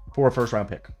for a first-round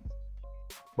pick.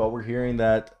 But we're hearing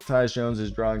that Tyus Jones is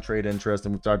drawing trade interest,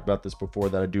 and we've talked about this before,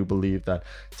 that I do believe that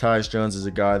Tyus Jones is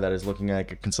a guy that is looking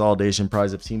at a consolidation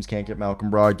prize. If teams can't get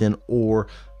Malcolm Brogdon or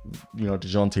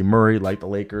Dejounte Murray, like the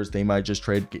Lakers, they might just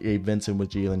trade Gabe Vincent with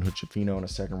Jalen Hood-Schifino and a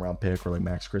second-round pick, or like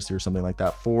Max Christie or something like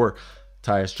that for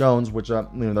Tyus Jones, which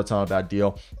that's not a bad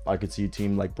deal. I could see a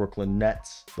team like the Brooklyn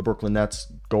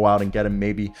Nets go out and get him.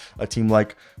 Maybe a team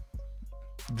like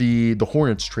the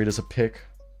Hornets trade us a pick,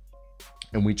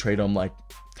 and we trade them like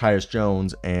Tyus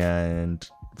Jones and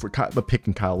for the pick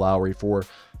and Kyle Lowry for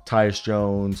Tyus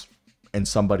Jones and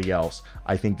somebody else.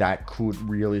 I think that could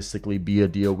realistically be a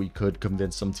deal we could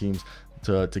convince some teams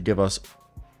to give us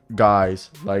guys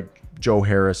like Joe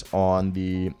Harris on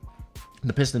the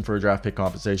Pistons for a draft pick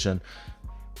compensation.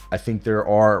 I think there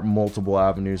are multiple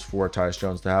avenues for Tyus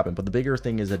Jones to happen, but the bigger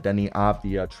thing is that Deni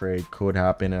Avdija trade could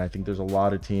happen, and I think there's a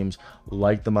lot of teams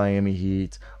like the Miami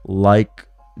Heat, like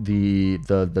the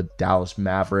Dallas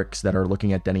Mavericks, that are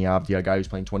looking at Deni Avdija, a guy who's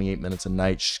playing 28 minutes a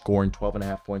night, scoring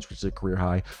 12.5 points, which is a career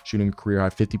high, shooting a career high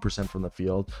 50% from the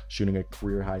field, shooting a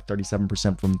career high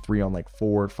 37% from 3 on like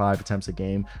 4 or 5 attempts a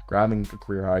game, grabbing a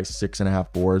career high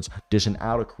 6.5 boards, dishing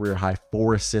out a career high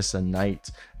 4 assists a night,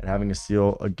 and having a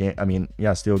steal a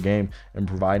game, and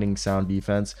providing sound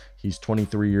defense. He's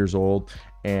 23 years old.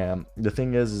 And the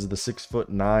thing is the 6'9",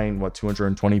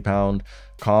 220-pound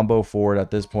combo forward at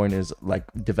this point is like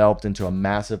developed into a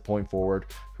massive point forward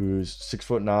who's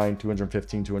 6'9",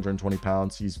 215, 220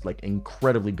 pounds. He's like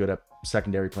incredibly good at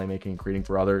secondary playmaking and creating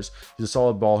for others. He's a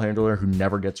solid ball handler who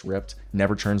never gets ripped,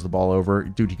 never turns the ball over.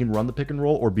 Dude, he can run the pick and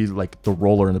roll or be like the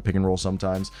roller in the pick and roll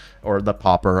sometimes, or the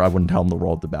popper. I wouldn't tell him the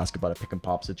roll of the basketball, a pick and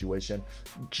pop situation.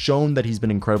 Shown that he's been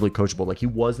incredibly coachable. Like, he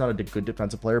was not a good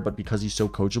defensive player, but because he's so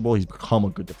coachable, he's become a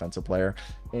good defensive player,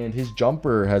 and his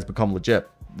jumper has become legit.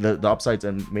 The upside's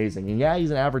amazing. And yeah,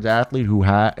 he's an average athlete who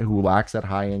lacks that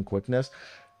high end quickness,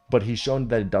 but he's shown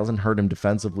that it doesn't hurt him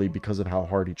defensively because of how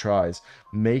hard he tries.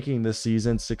 Making this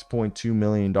season $6.2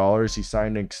 million. He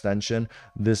signed an extension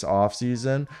this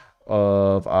offseason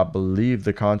of, I believe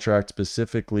the contract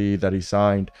specifically that he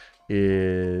signed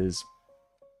is,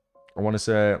 I want to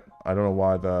say, I don't know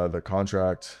why the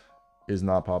contract is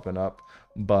not popping up,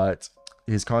 but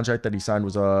his contract that he signed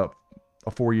was a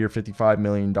 4-year, $55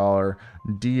 million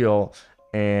deal,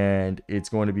 and it's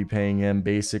going to be paying him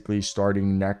basically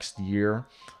starting next year.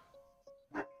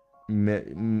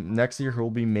 Next year he'll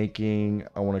be making,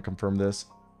 I want to confirm this,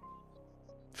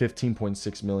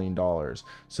 $15.6 million.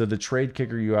 So the trade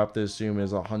kicker you have to assume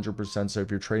is 100%. So if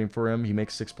you're trading for him, he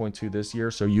makes 6.2 this year,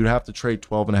 so you'd have to trade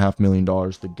 $12.5 million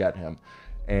to get him.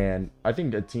 And I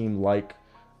think a team like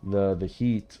the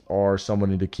Heat are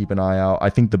somebody to keep an eye out. I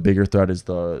think the bigger threat is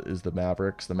the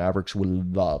Mavericks. The Mavericks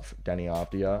would love Deni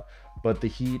Avdija, but the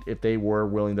Heat, if they were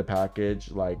willing to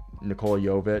package like Nikola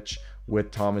Jovic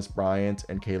with Thomas Bryant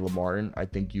and Caleb Martin, I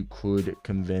think you could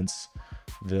convince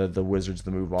the Wizards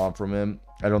to move on from him.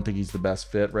 I don't think he's the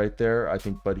best fit right there.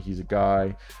 But he's a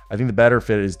guy. I think the better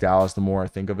fit is Dallas. The more I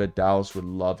think of it, Dallas would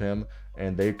love him,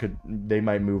 and they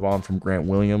might move on from Grant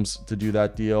Williams to do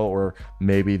that deal, or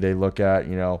maybe they look at,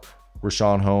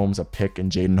 Rashawn Holmes, a pick,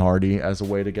 and Jaden Hardy as a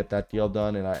way to get that deal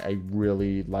done. And I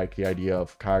really like the idea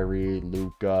of Kyrie,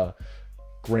 Luka,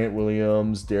 Grant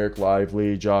Williams, Derek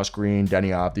Lively, Josh Green, Deni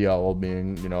Avdija all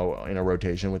being, in a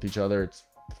rotation with each other. It's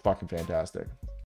fucking fantastic.